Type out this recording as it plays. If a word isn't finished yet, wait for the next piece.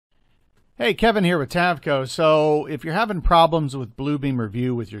Hey, Kevin here with TAVCO. So if you're having problems with Bluebeam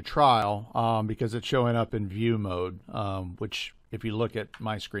Review with your trial, because it's showing up in view mode, which if you look at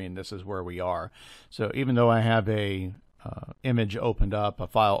my screen, this is where we are. So even though I have a image opened up, a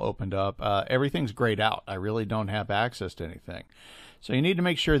file opened up, everything's grayed out. I really don't have access to anything. So you need to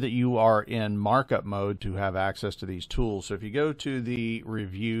make sure that you are in markup mode to have access to these tools. So if you go to the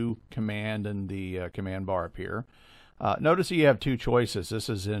review command in the command bar up here, notice that you have two choices. This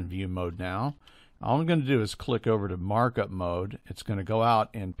is in view mode now. All I'm going to do is click over to markup mode. It's going to go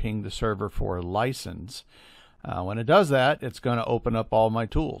out and ping the server for a license. When it does that, it's going to open up all my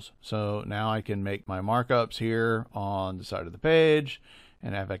tools. So now I can make my markups here on the side of the page,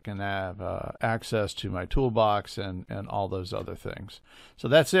 and I can have access to my toolbox and all those other things. So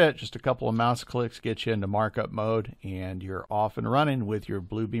that's it. Just a couple of mouse clicks get you into markup mode, and you're off and running with your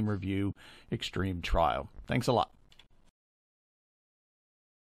Bluebeam Review Extreme trial. Thanks a lot.